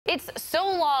It's so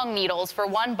long needles for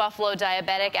one Buffalo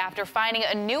diabetic after finding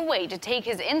a new way to take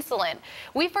his insulin.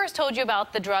 We first told you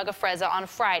about the drug Afrezza on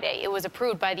Friday. It was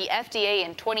approved by the FDA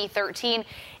in 2013.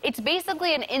 It's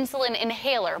basically an insulin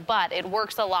inhaler, but it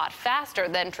works a lot faster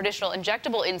than traditional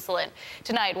injectable insulin.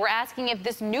 Tonight, we're asking if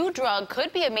this new drug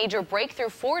could be a major breakthrough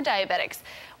for diabetics.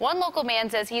 One local man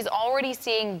says he's already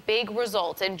seeing big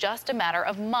results in just a matter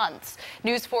of months.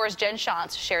 News 4's Jen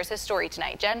Shantz shares his story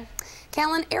tonight. Jen?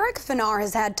 Callan, Eric Finar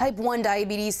has had type 1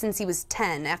 diabetes since he was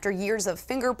 10. After years of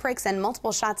finger pricks and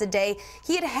multiple shots a day,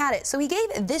 he had it, so he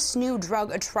gave this new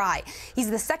drug a try.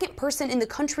 He's the second person in the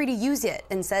country to use it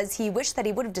and says he wished that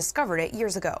he would have discovered it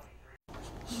years ago.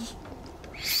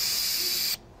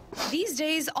 These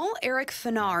days, all Eric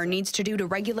Finar needs to do to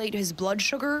regulate his blood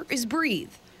sugar is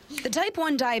breathe. The type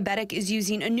 1 diabetic is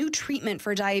using a new treatment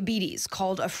for diabetes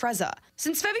called Afrezza.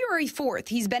 Since February 4th,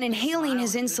 he's been inhaling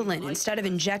his insulin instead of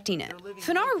injecting it.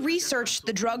 Finar researched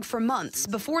the drug for months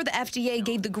before the FDA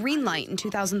gave the green light in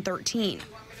 2013.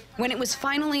 When it was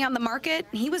finally on the market,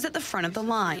 he was at the front of the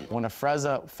line. When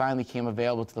Afrezza finally came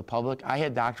available to the public, I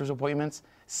had doctor's appointments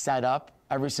set up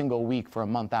every single week for a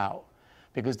month out,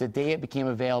 because the day it became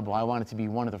available, I wanted to be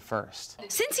one of the first.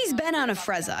 Since he's been on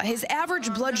Afrezza, his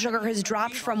average blood sugar has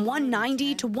dropped from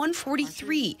 190 to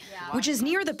 143, which is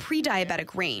near the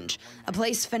pre-diabetic range, a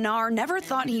place Finar never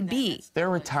thought he'd be. There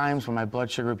were times when my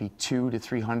blood sugar would be 200 to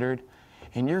 300,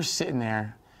 and you're sitting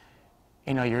there,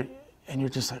 you're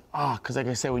just like, oh, because like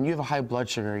I said, when you have a high blood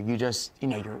sugar, you just,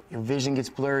 your vision gets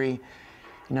blurry,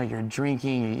 you're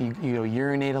drinking, you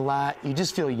urinate a lot, you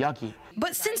just feel yucky.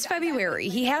 But since February,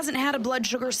 he hasn't had a blood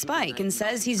sugar spike and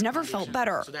says he's never felt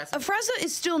better. Afrezza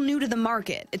is still new to the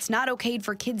market. It's not okayed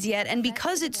for kids yet, and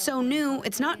because it's so new,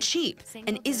 it's not cheap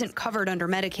and isn't covered under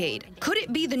Medicaid. Could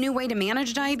it be the new way to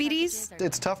manage diabetes?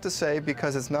 It's tough to say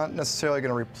because it's not necessarily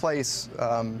going to replace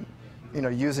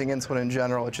using insulin in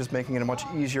general. It's just making it a much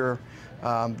easier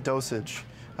dosage,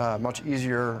 much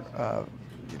easier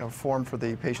form for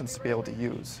the patients to be able to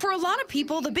use. For a lot of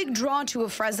people, the big draw to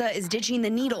Afrezza is ditching the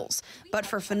needles. But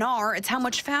for Finar, it's how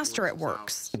much faster it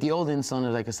works. The old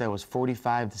insulin, like I said, was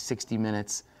 45 to 60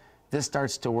 minutes. This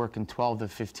starts to work in 12 to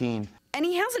 15. And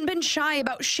he hasn't been shy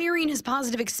about sharing his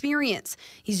positive experience.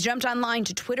 He's jumped online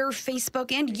to Twitter,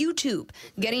 Facebook, and YouTube,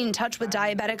 getting in touch with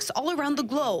diabetics all around the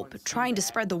globe, trying to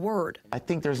spread the word. I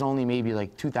think there's only maybe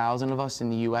like 2,000 of us in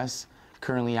the U.S.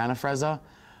 currently on Afrezza.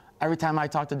 Every time I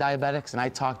talk to diabetics, and I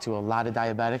talk to a lot of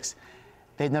diabetics,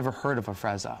 they've never heard of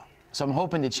Afrezza. So I'm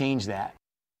hoping to change that.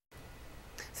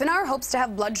 Finar hopes to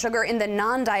have blood sugar in the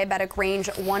non-diabetic range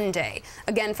one day.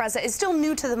 Again, Afrezza is still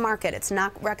new to the market. It's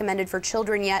not recommended for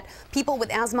children yet, people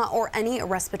with asthma or any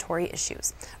respiratory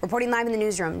issues. Reporting live in the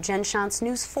newsroom, Jen Shantz,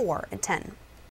 News 4 at 10.